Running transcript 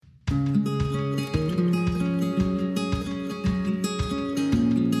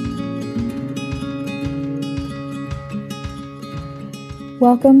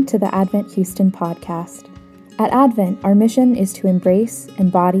Welcome to the Advent Houston podcast. At Advent, our mission is to embrace,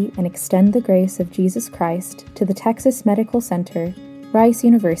 embody, and extend the grace of Jesus Christ to the Texas Medical Center, Rice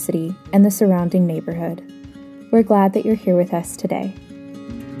University, and the surrounding neighborhood. We're glad that you're here with us today.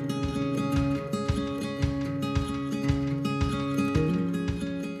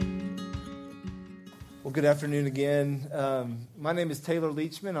 Well, good afternoon again. My name is Taylor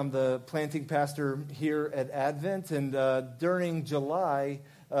Leachman. I'm the planting pastor here at Advent, and during July,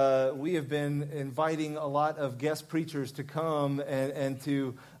 we have been inviting a lot of guest preachers to come and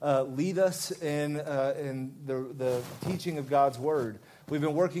to lead us in the teaching of God's Word. We've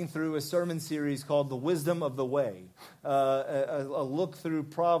been working through a sermon series called The Wisdom of the Way, a look through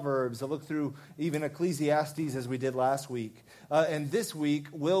Proverbs, a look through even Ecclesiastes as we did last week. And this week,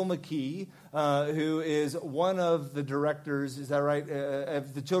 Will McKee, who is one of the directors, is that right,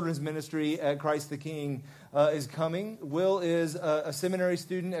 of the children's ministry at Christ the King, is coming. Will is a seminary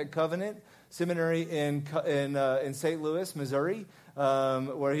student at Covenant Seminary in St. Louis, Missouri,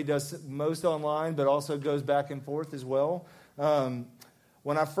 where he does most online, but also goes back and forth as well.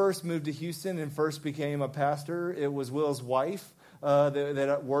 When I first moved to Houston and first became a pastor, it was Will's wife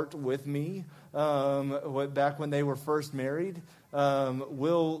that worked with me back when they were first married.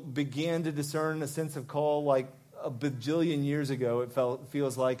 Will began to discern a sense of call like a bajillion years ago,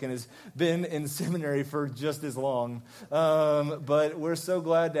 feels like, and has been in seminary for just as long. But we're so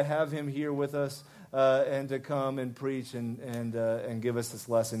glad to have him here with us and to come and preach and give us this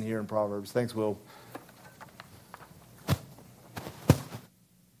lesson here in Proverbs. Thanks, Will.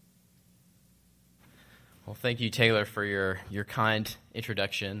 Well, thank you, Taylor, for your kind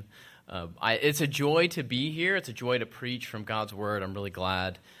introduction. It's a joy to be here. It's a joy to preach from God's Word. I'm really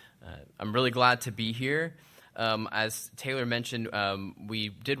glad. To be here. As Taylor mentioned, we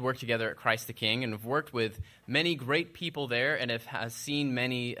did work together at Christ the King and have worked with many great people there and have seen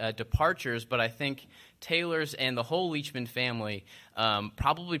many departures. But I think Taylor's and the whole Leachman family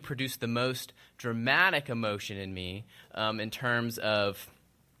probably produced the most dramatic emotion in me in terms of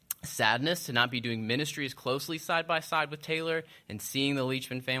sadness to not be doing ministry as closely side by side with Taylor and seeing the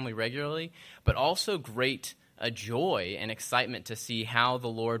Leachman family regularly, but also great joy and excitement to see how the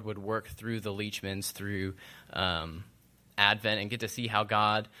Lord would work through the Leachmans through Advent and get to see how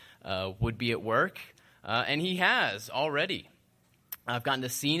God would be at work. And he has already. I've gotten to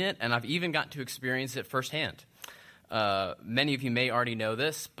see it, and I've even gotten to experience it firsthand. Many of you may already know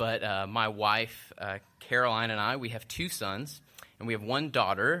this, but my wife, Caroline, and I, we have two sons. And we have one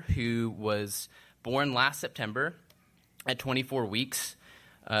daughter who was born last September at 24 weeks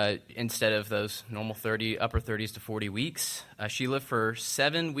instead of those normal upper 30s to 40 weeks. She lived for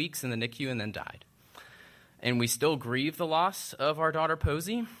 7 weeks in the NICU and then died. And we still grieve the loss of our daughter,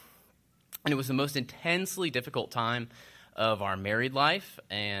 Posey. And it was the most intensely difficult time of our married life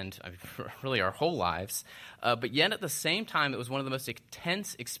and really our whole lives. But yet at the same time, it was one of the most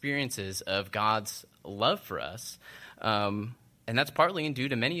intense experiences of God's love for us. And that's partly due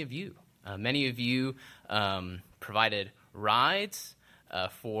to many of you. Many of you provided rides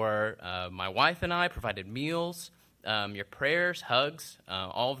for my wife and I, provided meals, your prayers, hugs,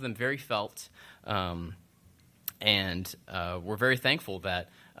 all of them very felt. And we're very thankful that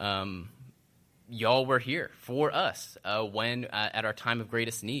y'all were here for us when at our time of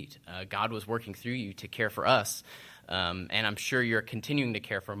greatest need. God was working through you to care for us. And I'm sure you're continuing to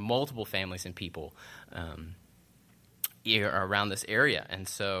care for multiple families and people around this area. And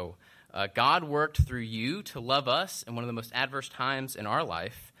so God worked through you to love us in one of the most adverse times in our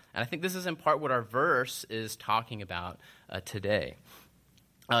life. And I think this is in part what our verse is talking about today.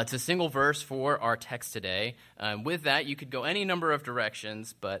 It's a single verse for our text today. With that, you could go any number of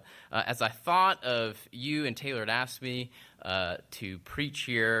directions, but as I thought of you and Taylor had asked me to preach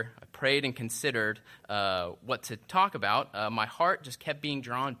here, I prayed and considered what to talk about. My heart just kept being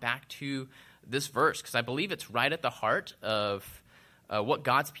drawn back to this verse, because I believe it's right at the heart of what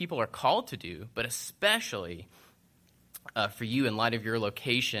God's people are called to do, but especially for you in light of your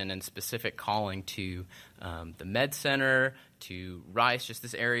location and specific calling to the Med Center, to Rice, just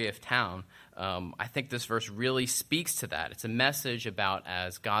this area of town. I think this verse really speaks to that. It's a message about,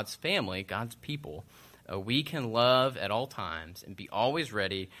 as God's family, God's people, we can love at all times and be always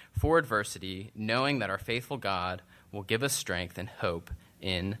ready for adversity, knowing that our faithful God will give us strength and hope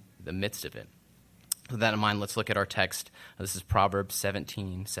in the midst of it. With that in mind, let's look at our text. This is Proverbs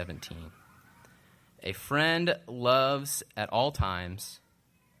 17:17. A friend loves at all times,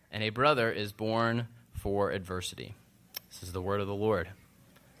 and a brother is born for adversity. This is the word of the Lord.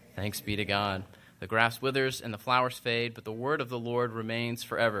 Thanks be to God. The grass withers and the flowers fade, but the word of the Lord remains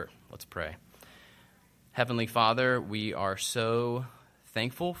forever. Let's pray. Heavenly Father, we are so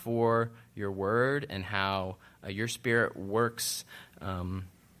thankful for your word and how your Spirit works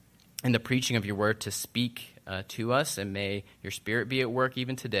in the preaching of your word to speak to us, and may your Spirit be at work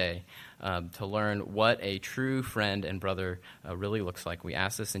even today to learn what a true friend and brother really looks like. We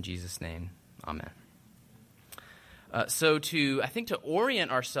ask this in Jesus' name. Amen. So I think to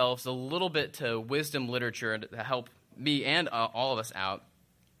orient ourselves a little bit to wisdom literature and to help me and all of us out,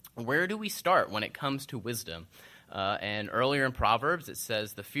 where do we start when it comes to wisdom? And earlier in Proverbs, it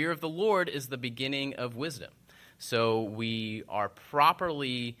says, the fear of the Lord is the beginning of wisdom. So we are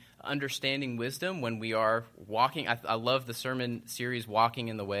properly understanding wisdom when we are walking. I love the sermon series, Walking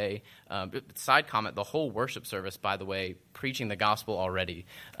in the Way. Side comment, the whole worship service, by the way, preaching the gospel already.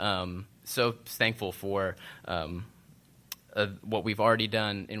 So thankful for what we've already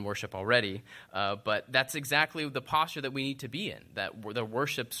done in worship already. But that's exactly the posture that we need to be in, that the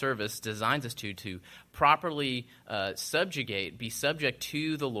worship service designs us to properly be subject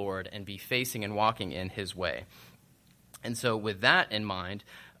to the Lord and be facing and walking in his way. And so with that in mind,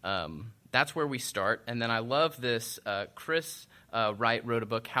 that's where we start. And then I love this. Chris Wright wrote a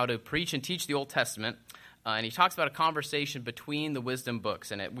book, How to Preach and Teach the Old Testament. And he talks about a conversation between the wisdom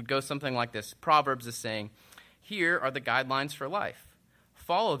books. And it would go something like this. Proverbs is saying, here are the guidelines for life.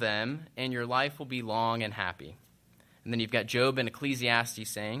 Follow them, and your life will be long and happy. And then you've got Job and Ecclesiastes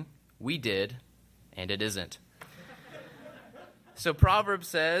saying, we did, and it isn't. So Proverbs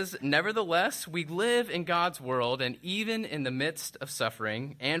says, nevertheless, we live in God's world, and even in the midst of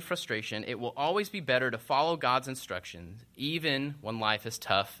suffering and frustration, it will always be better to follow God's instructions, even when life is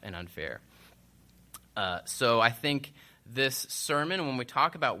tough and unfair. So I think this sermon, when we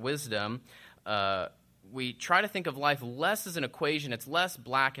talk about wisdom, we try to think of life less as an equation. It's less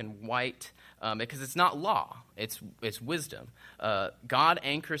black and white because it's not law. It's wisdom. God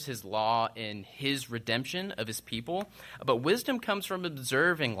anchors his law in his redemption of his people, but wisdom comes from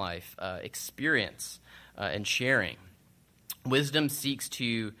observing life, experience, and sharing. Wisdom seeks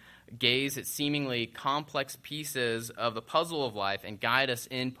to gaze at seemingly complex pieces of the puzzle of life and guide us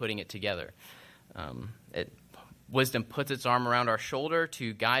in putting it together. Wisdom puts its arm around our shoulder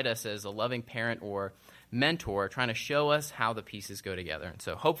to guide us as a loving parent or mentor, trying to show us how the pieces go together. And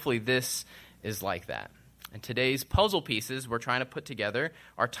so hopefully this is like that. And today's puzzle pieces we're trying to put together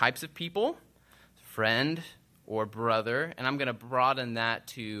are types of people, friend or brother, and I'm going to broaden that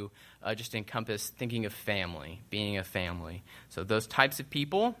to just encompass thinking of family, being a family. So those types of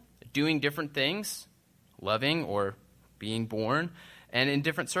people doing different things, loving or being born, and in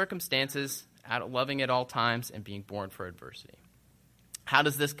different circumstances, loving at all times and being born for adversity. How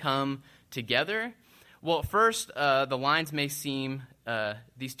does this come together? Well, at first,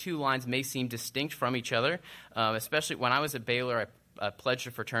 these two lines may seem distinct from each other, especially when I was at Baylor. I pledged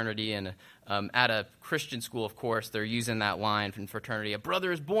a fraternity, and at a Christian school, of course, they're using that line from fraternity, a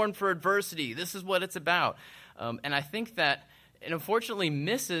brother is born for adversity. This is what it's about. And I think that it unfortunately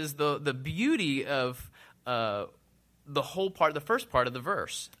misses the beauty of the first part of the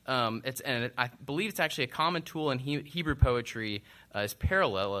verse. I believe it's actually a common tool in Hebrew poetry is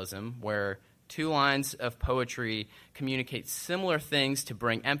parallelism, where two lines of poetry communicate similar things to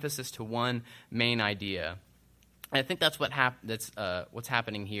bring emphasis to one main idea. And I think that's what's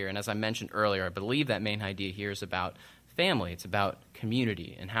happening here. And as I mentioned earlier, I believe that main idea here is about family. It's about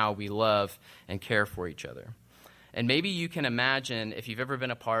community and how we love and care for each other. And maybe you can imagine, if you've ever been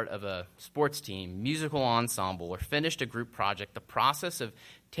a part of a sports team, musical ensemble, or finished a group project, the process of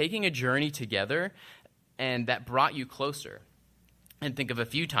taking a journey together and that brought you closer. And think of a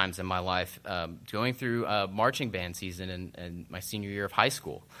few times in my life going through a marching band season in my senior year of high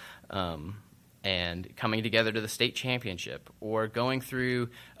school and coming together to the state championship, or going through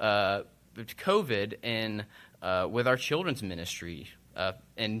COVID with our children's ministry.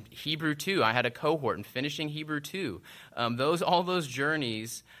 In Hebrew 2, I had a cohort and finishing Hebrew 2. All those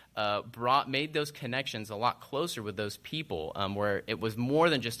journeys made those connections a lot closer with those people, where it was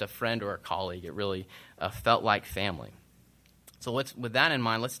more than just a friend or a colleague. It really felt like family. So with that in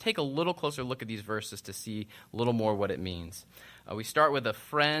mind, let's take a little closer look at these verses to see a little more what it means. We start with a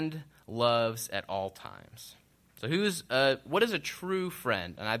friend loves at all times. So what is a true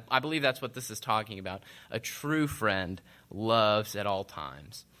friend? And I believe that's what this is talking about. A true friend loves at all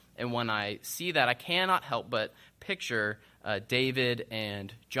times. And when I see that, I cannot help but picture David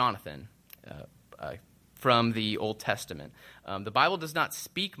and Jonathan from the Old Testament. The Bible does not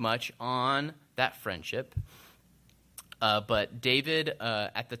speak much on that friendship. But David,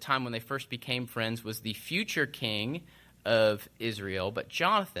 at the time when they first became friends, was the future king of Israel. But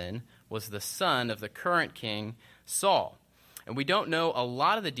Jonathan was the son of the current king, Saul. And we don't know a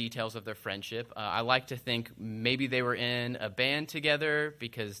lot of the details of their friendship. I like to think maybe they were in a band together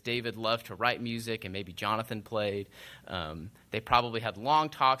because David loved to write music and maybe Jonathan played. They probably had long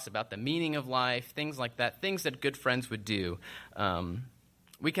talks about the meaning of life, things like that, things that good friends would do.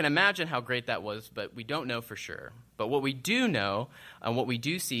 We can imagine how great that was, but we don't know for sure. But what we do know, and what we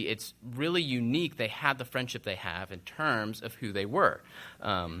do see, it's really unique they had the friendship they have in terms of who they were.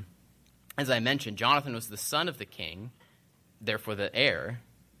 As I mentioned, Jonathan was the son of the king, therefore the heir,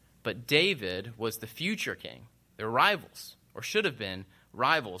 but David was the future king. They're rivals, or should have been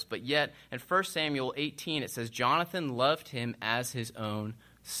rivals, but yet in 1 Samuel 18 it says Jonathan loved him as his own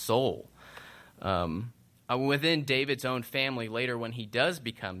soul. Within David's own family, later when he does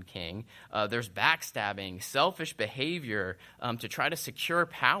become king, there's backstabbing, selfish behavior to try to secure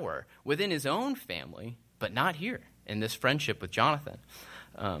power within his own family, but not here in this friendship with Jonathan.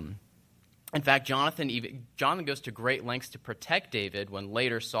 In fact, Jonathan goes to great lengths to protect David when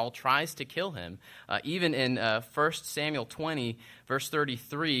later Saul tries to kill him. Even in 1 Samuel 20, verse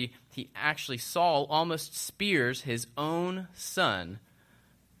 33, Saul almost spears his own son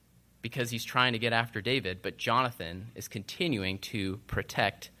because he's trying to get after David, but Jonathan is continuing to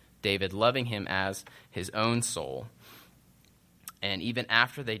protect David, loving him as his own soul. And even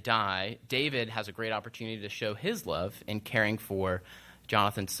after they die, David has a great opportunity to show his love in caring for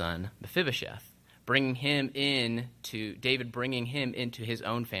Jonathan's son, Mephibosheth, bringing him into his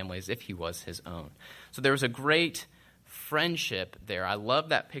own family as if he was his own. So there was a great friendship there. I love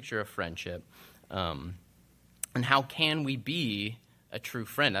that picture of friendship. And how can we be a true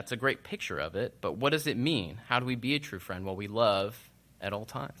friend? That's a great picture of it, but what does it mean? How do we be a true friend? Well, we love at all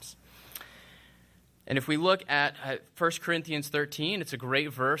times. And if we look at 1 Corinthians 13, it's a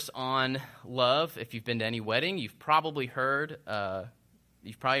great verse on love. If you've been to any wedding, you've probably heard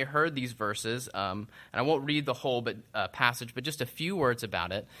these verses. And I won't read the whole passage, but just a few words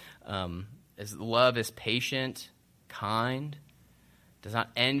about it. Love is patient, kind, does not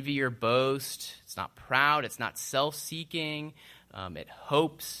envy or boast. It's not proud. It's not self-seeking. It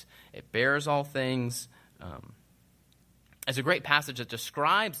hopes. It bears all things. It's a great passage that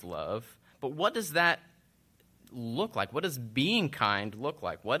describes love, but what does that look like? What does being kind look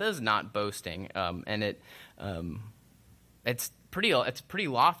like? What is not boasting? It's pretty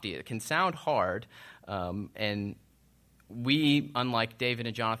lofty. It can sound hard, and we, unlike David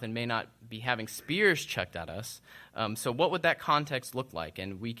and Jonathan, may not be having spears chucked at us. So what would that context look like?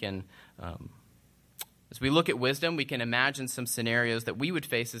 And we can... As we look at wisdom, we can imagine some scenarios that we would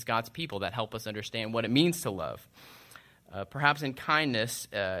face as God's people that help us understand what it means to love. Perhaps in kindness,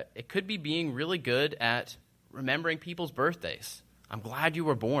 it could be being really good at remembering people's birthdays. I'm glad you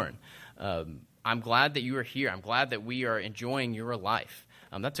were born. I'm glad that you are here. I'm glad that we are enjoying your life.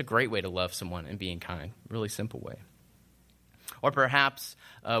 That's a great way to love someone and being kind. Really simple way. Or perhaps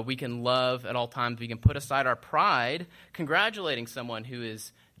we can love at all times. We can put aside our pride, congratulating someone who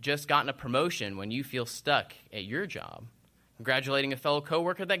has just gotten a promotion when you feel stuck at your job, congratulating a fellow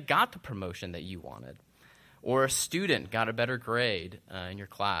coworker that got the promotion that you wanted, or a student got a better grade in your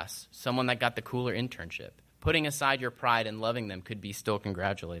class, someone that got the cooler internship. Putting aside your pride and loving them could be still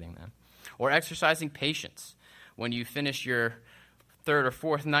congratulating them. Or exercising patience when you finish your third or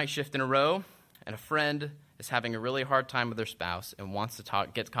fourth night shift in a row and a friend is having a really hard time with their spouse and wants to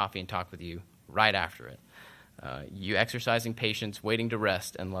get coffee and talk with you right after it. You exercising patience, waiting to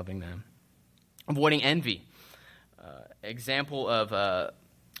rest, and loving them. Avoiding envy. Example of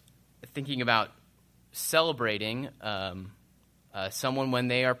thinking about celebrating someone when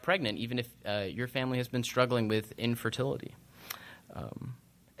they are pregnant, even if your family has been struggling with infertility.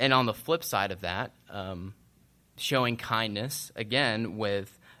 And on the flip side of that, showing kindness, again,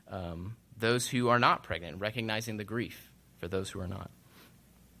 with those who are not pregnant, recognizing the grief for those who are not.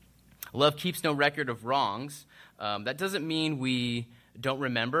 Love keeps no record of wrongs. That doesn't mean we don't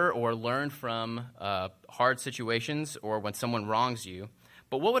remember or learn from hard situations or when someone wrongs you.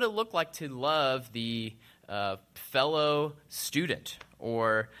 But what would it look like to love the fellow student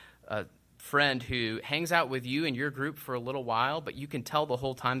or friend who hangs out with you in your group for a little while, but you can tell the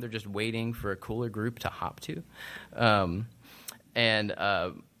whole time they're just waiting for a cooler group to hop to?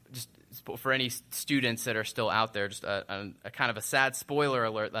 Just for any students that are still out there, just a kind of a sad spoiler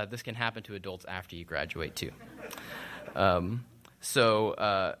alert that this can happen to adults after you graduate too.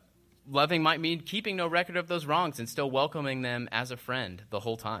 Loving might mean keeping no record of those wrongs and still welcoming them as a friend the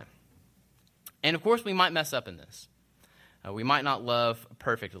whole time. And of course, we might mess up in this. We might not love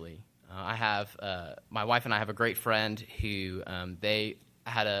perfectly. My wife and I have a great friend who they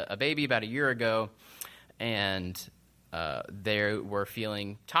had a baby about a year ago, and they were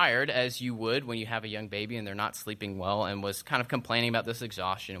feeling tired, as you would when you have a young baby and they're not sleeping well, and was kind of complaining about this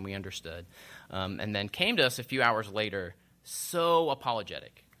exhaustion, and we understood. And then came to us a few hours later, so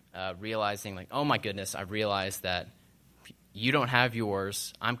apologetic, realizing like, oh my goodness, I realized that you don't have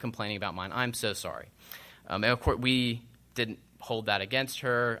yours. I'm complaining about mine. I'm so sorry. And of course, we didn't hold that against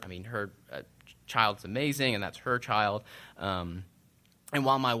her. I mean, her child's amazing, and that's her child. And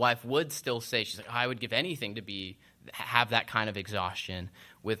while my wife would still say, she's like, oh, I would give anything to have that kind of exhaustion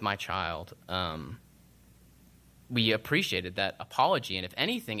with my child, we appreciated that apology. And if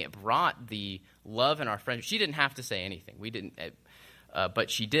anything, it brought the love in our friendship. She didn't have to say anything. We didn't, but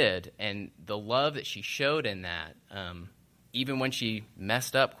she did. And the love that she showed in that, even when she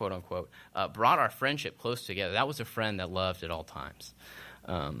messed up, quote unquote, brought our friendship close together. That was a friend that loved at all times.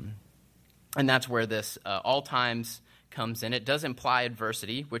 And that's where this all times comes in. It does imply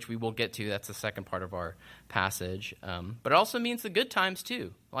adversity, which we will get to. That's the second part of our passage. But it also means the good times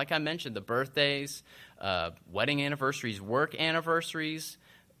too. Like I mentioned, the birthdays, wedding anniversaries, work anniversaries,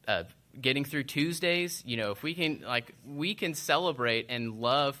 getting through Tuesdays. You know, if we can celebrate and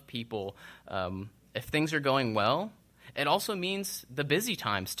love people if things are going well. It also means the busy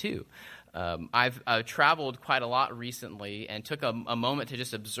times too. I've traveled quite a lot recently and took a moment to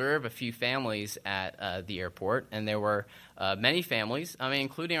just observe a few families at the airport. And there were many families, I mean,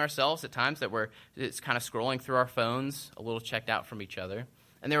 including ourselves at times, that were just kind of scrolling through our phones, a little checked out from each other.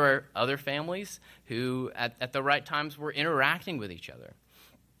 And there were other families who, at the right times, were interacting with each other.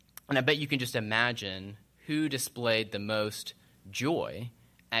 And I bet you can just imagine who displayed the most joy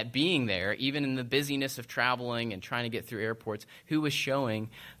at being there, even in the busyness of traveling and trying to get through airports, who was showing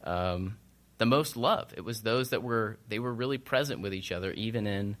the most love. It was those that were really present with each other, even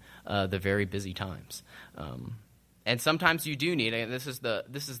in the very busy times. And sometimes you do need, and this is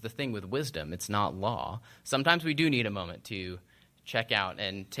the thing with wisdom, it's not law. Sometimes we do need a moment to check out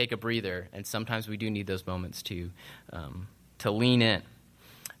and take a breather, and sometimes we do need those moments to lean in.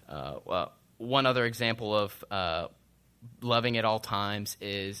 One other example of loving at all times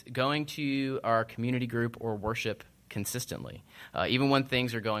is going to our community group or worship consistently, even when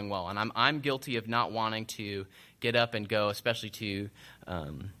things are going well. And I'm guilty of not wanting to get up and go, especially to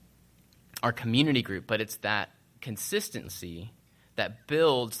our community group. But it's that consistency that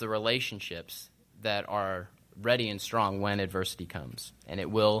builds the relationships that are ready and strong when adversity comes, and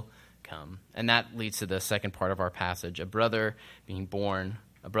it will come. And that leads to the second part of our passage: a brother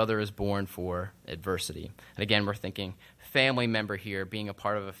is born for adversity. And again, we're thinking family member here, being a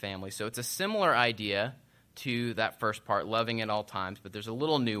part of a family. So it's a similar idea to that first part, loving at all times, but there's a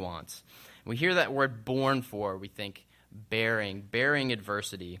little nuance. We hear that word born for, we think bearing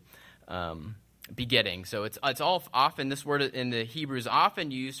adversity, begetting. So it's all often, this word in the Hebrew is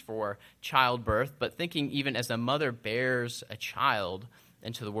often used for childbirth, but thinking even as a mother bears a child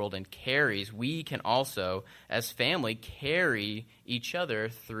into the world and carries, we can also, as family, carry each other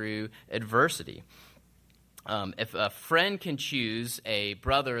through adversity. If a friend can choose a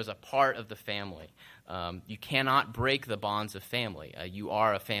brother as a part of the family, you cannot break the bonds of family. You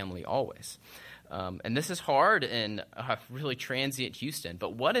are a family always. And this is hard in really transient Houston,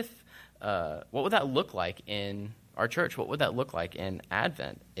 but what would that look like in our church? What would that look like in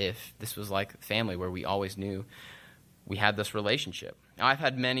Advent if this was like family where we always knew we had this relationship? Now, I've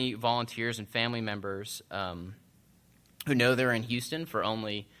had many volunteers and family members who know they're in Houston for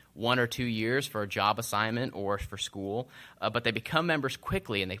only 1 or 2 years for a job assignment or for school, but they become members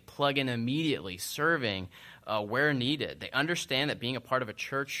quickly and they plug in immediately, serving where needed. They understand that being a part of a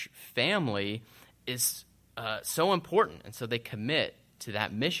church family is so important, and so they commit to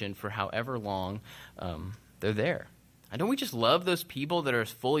that mission for however long they're there. And don't we just love those people that are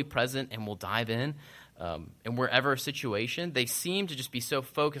fully present and will dive in wherever situation? They seem to just be so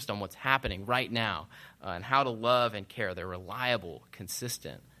focused on what's happening right now and how to love and care. They're reliable,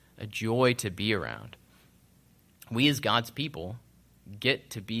 consistent, a joy to be around. We as God's people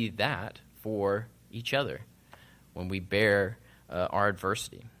get to be that for each other when we bear our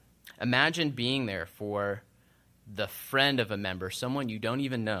adversity. Imagine being there for the friend of a member, someone you don't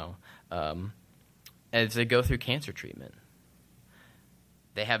even know, as they go through cancer treatment.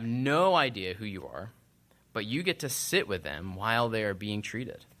 They have no idea who you are, but you get to sit with them while they are being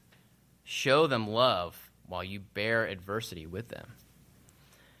treated. Show them love while you bear adversity with them.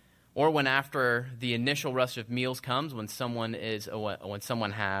 Or when after the initial rush of meals comes, when someone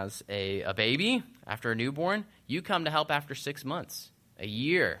has a baby, after a newborn, you come to help after 6 months, a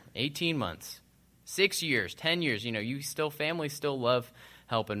year, 18 months, 6 years, 10 years. Families still love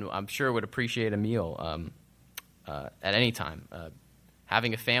help, and I'm sure would appreciate a meal at any time.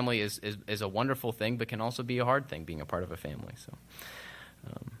 having a family is a wonderful thing, but can also be a hard thing being a part of a family. So,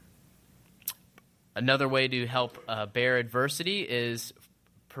 another way to help bear adversity is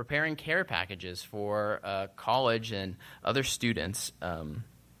preparing care packages for college and other students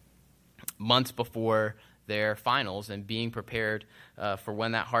months before their finals, and being prepared for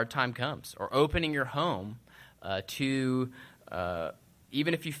when that hard time comes, or opening your home to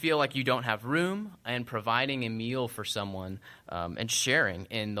even if you feel like you don't have room, and providing a meal for someone and sharing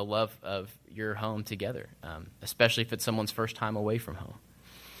in the love of your home together, especially if it's someone's first time away from home.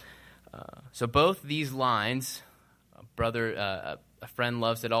 So both these lines, a friend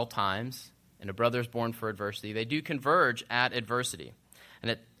loves at all times, and a brother is born for adversity, they do converge at adversity.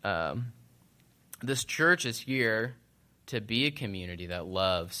 And this church is here to be a community that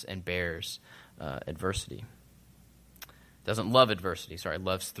loves and bears adversity. Doesn't love adversity,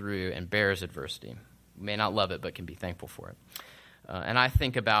 loves through and bears adversity. May not love it, but can be thankful for it. And I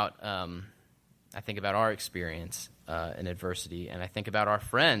think about our experience in adversity, and I think about our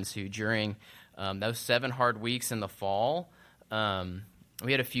friends who, during those 7 hard weeks in the fall,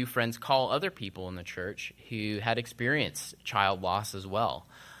 we had a few friends call other people in the church who had experienced child loss as well,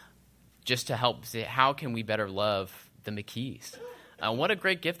 just to help say, how can we better love the McKees? What a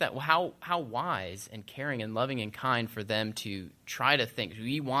great gift how wise and caring and loving and kind for them to try to think.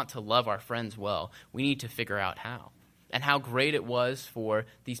 We want to love our friends well. We need to figure out how. And how great it was for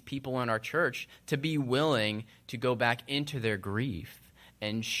these people in our church to be willing to go back into their grief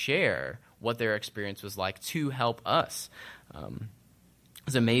and share what their experience was like to help us.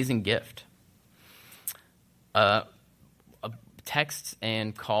 It's an amazing gift. Texts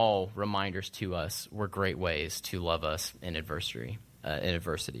and call reminders to us were great ways to love us in adversity.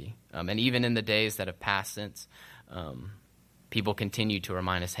 And even in the days that have passed since, people continue to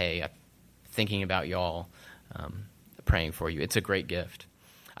remind us, hey, I'm thinking about y'all, praying for you. It's a great gift.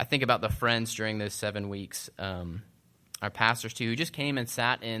 I think about the friends during those 7 weeks, our pastors too, who just came and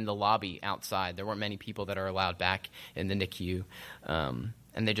sat in the lobby outside. There weren't many people that are allowed back in the NICU.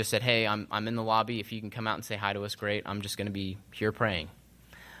 And they just said, hey, I'm in the lobby. If you can come out and say hi to us, great. I'm just going to be here praying.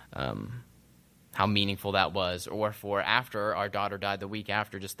 How meaningful that was. Or for after our daughter died the week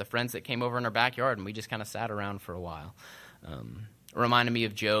after, just the friends that came over in our backyard, and we just kind of sat around for a while. It reminded me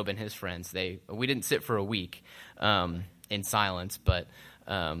of Job and his friends. We didn't sit for a week in silence, but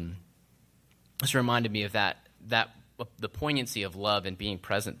this reminded me of that the poignancy of love and being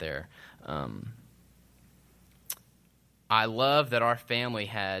present there. I love that our family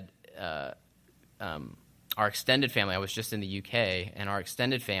had our extended family. I was just in the UK, and our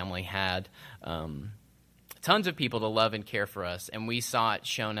extended family had tons of people to love and care for us, and we saw it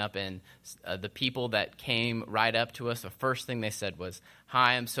shown up in the people that came right up to us. The first thing they said was,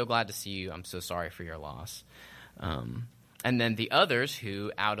 hi, I'm so glad to see you. I'm so sorry for your loss. And then the others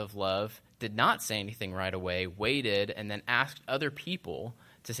who, out of love, did not say anything right away, waited, and then asked other people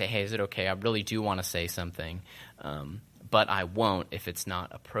to say, hey, is it okay? I really do want to say something, but I won't if it's not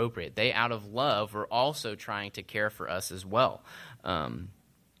appropriate. They, out of love, were also trying to care for us as well.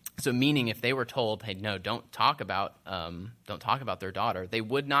 So meaning if they were told, hey, no, don't talk about their daughter, they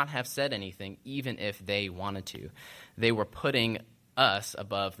would not have said anything even if they wanted to. They were putting us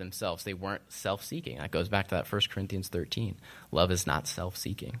above themselves. They weren't self-seeking. That goes back to that 1 Corinthians 13. Love is not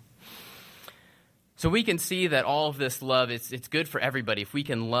self-seeking. So we can see that all of this love, it's good for everybody. If we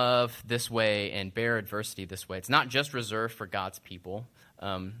can love this way and bear adversity this way, it's not just reserved for God's people,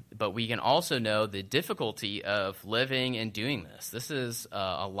 but we can also know the difficulty of living and doing this. This is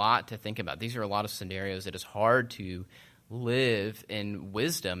a lot to think about. These are a lot of scenarios. It is hard to live in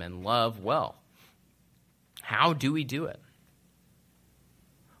wisdom and love well. How do we do it?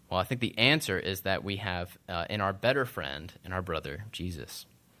 Well, I think the answer is that we have in our better friend, in our brother, Jesus.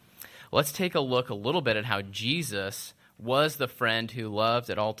 Let's take a look a little bit at how Jesus was the friend who loved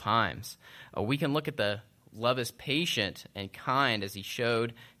at all times. We can look at the love is patient and kind as he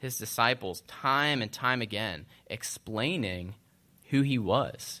showed his disciples time and time again, explaining who he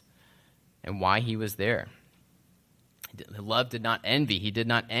was and why he was there. Love did not envy. He did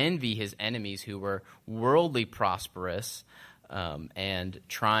not envy his enemies who were worldly prosperous and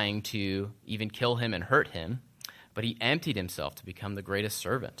trying to even kill him and hurt him, but he emptied himself to become the greatest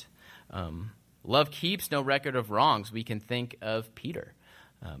servant. Love keeps no record of wrongs. We can think of Peter,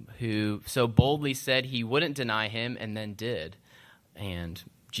 who so boldly said he wouldn't deny him and then did, and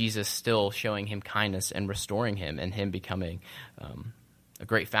Jesus still showing him kindness and restoring him, and him becoming a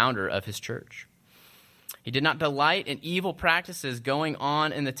great founder of his church. He did not delight in evil practices going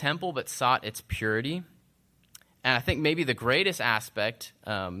on in the temple, but sought its purity. And I think maybe the greatest aspect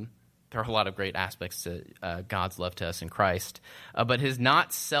There are a lot of great aspects to God's love to us in Christ, but his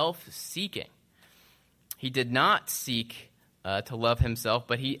not self-seeking. He did not seek to love himself,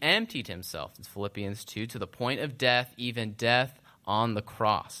 but he emptied himself, in Philippians 2, to the point of death, even death on the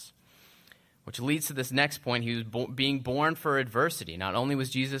cross. Which leads to this next point. He was being born for adversity. Not only was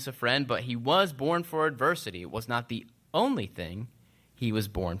Jesus a friend, but he was born for adversity. It was not the only thing he was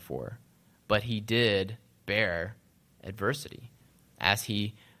born for, but he did bear adversity as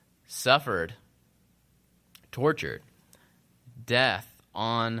he suffered, tortured, death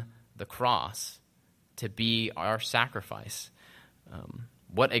on the cross to be our sacrifice.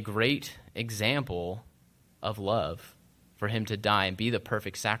 What a great example of love for him to die and be the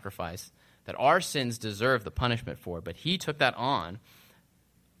perfect sacrifice that our sins deserve the punishment for, but he took that on.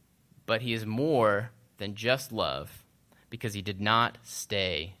 But he is more than just love because he did not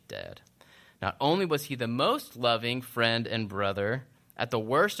stay dead. Not only was he the most loving friend and brother at the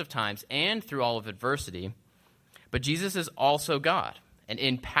worst of times and through all of adversity, but Jesus is also God, and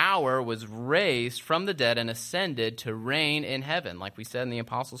in power was raised from the dead and ascended to reign in heaven, like we said in the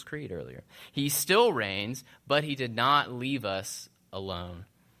Apostles' Creed earlier. He still reigns, but he did not leave us alone.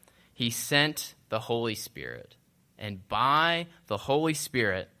 He sent the Holy Spirit, and by the Holy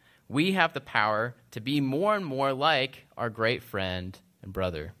Spirit, we have the power to be more and more like our great friend and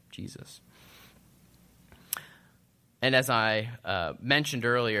brother, Jesus. And as I mentioned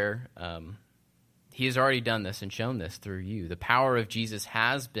earlier, he has already done this and shown this through you. The power of Jesus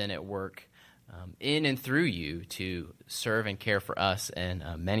has been at work in and through you to serve and care for us and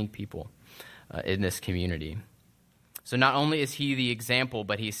many people in this community. So not only is he the example,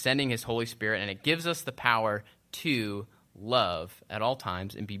 but he's sending his Holy Spirit, and it gives us the power to love at all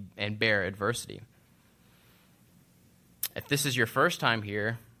times and bear adversity. If this is your first time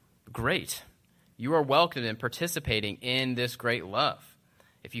here, great. You are welcome in participating in this great love.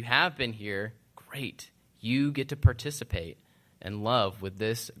 If you have been here, great. You get to participate and love with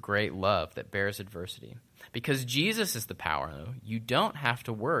this great love that bears adversity. Because Jesus is the power, though, you don't have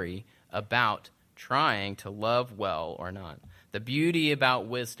to worry about trying to love well or not. The beauty about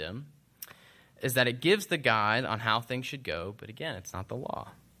wisdom is that it gives the guide on how things should go, but again, it's not the law.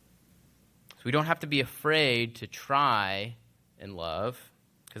 So we don't have to be afraid to try and love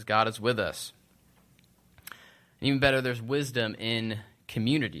because God is with us. And even better, there's wisdom in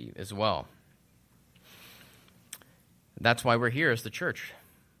community as well. That's why we're here as the church,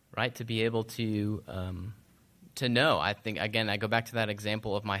 right? To be able to know. I think, again, I go back to that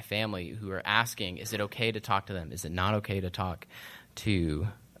example of my family who are asking, is it okay to talk to them? Is it not okay to talk to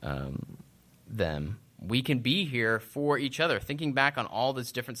them? We can be here for each other. Thinking back on all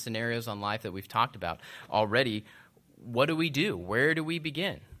these different scenarios on life that we've talked about already, what do we do? Where do we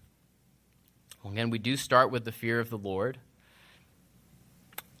begin? Well, again, we do start with the fear of the Lord,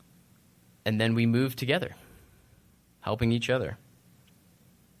 and then we move together, helping each other.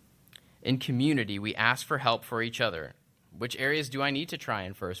 In community, we ask for help for each other. Which areas do I need to try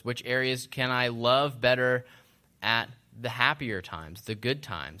in first? Which areas can I love better at the happier times, the good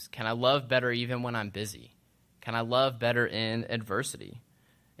times? Can I love better even when I'm busy? Can I love better in adversity?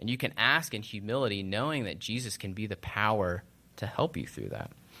 And you can ask in humility, knowing that Jesus can be the power to help you through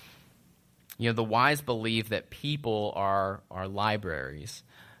that. You know, the wise believe that people are libraries.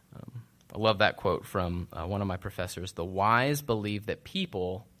 I love that quote from one of my professors. The wise believe that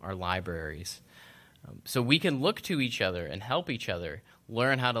people are libraries. So we can look to each other and help each other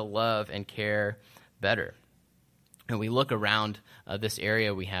learn how to love and care better. And we look around this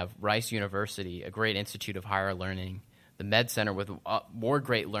area, we have Rice University, a great institute of higher learning, the Med Center with more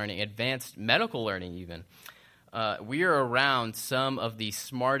great learning, advanced medical learning even. We are around some of the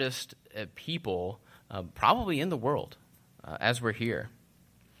smartest people probably in the world as we're here.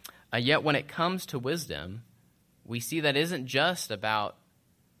 Yet when it comes to wisdom, we see that isn't just about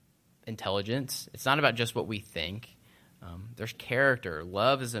intelligence. It's not about just what we think. There's character.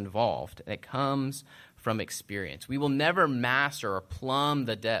 Love is involved, and it comes from experience. We will never master or plumb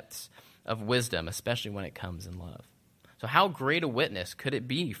the depths of wisdom, especially when it comes in love. So how great a witness could it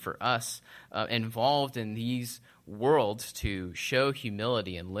be for us involved in these worlds to show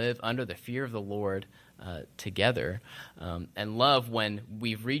humility and live under the fear of the Lord together, and love when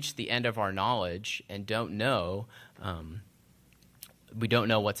we've reached the end of our knowledge and don't know, we don't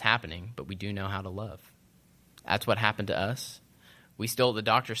know what's happening, but we do know how to love. That's what happened to us. The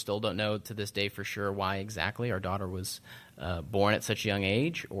doctors still don't know to this day for sure why exactly our daughter was born at such a young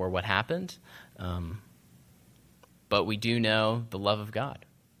age or what happened, but we do know the love of God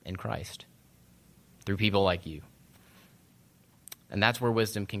in Christ through people like you. And that's where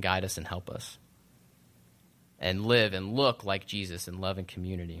wisdom can guide us and help us and live and look like Jesus in love and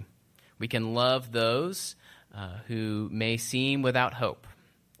community. We can love those who may seem without hope.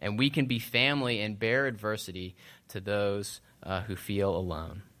 And we can be family and bear adversity to those who feel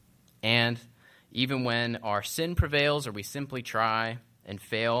alone. And even when our sin prevails or we simply try and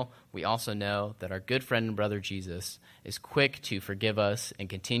fail, we also know that our good friend and brother Jesus is quick to forgive us and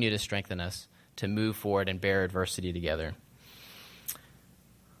continue to strengthen us to move forward and bear adversity together.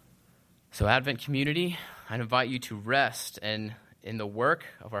 So Advent community, I invite you to rest in the work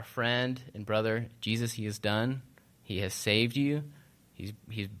of our friend and brother Jesus. He has done. He has saved you.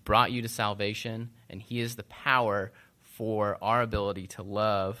 He's brought you to salvation, and he is the power for our ability to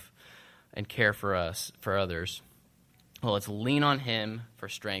love and care for others. Well, let's lean on him for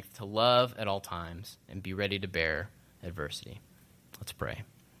strength to love at all times and be ready to bear adversity. Let's pray.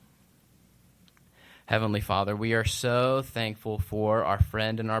 Heavenly Father, we are so thankful for our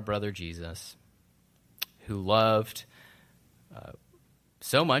friend and our brother Jesus, who loved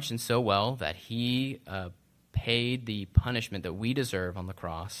so much and so well that he paid the punishment that we deserve on the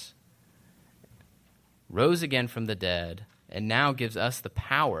cross, rose again from the dead, and now gives us the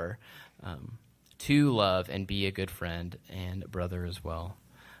power to love and be a good friend and brother as well.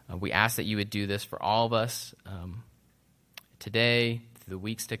 We ask that you would do this for all of us today, through the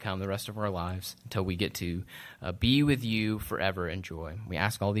weeks to come, the rest of our lives, until we get to be with you forever in joy. We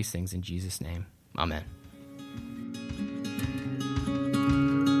ask all these things in Jesus' name. Amen.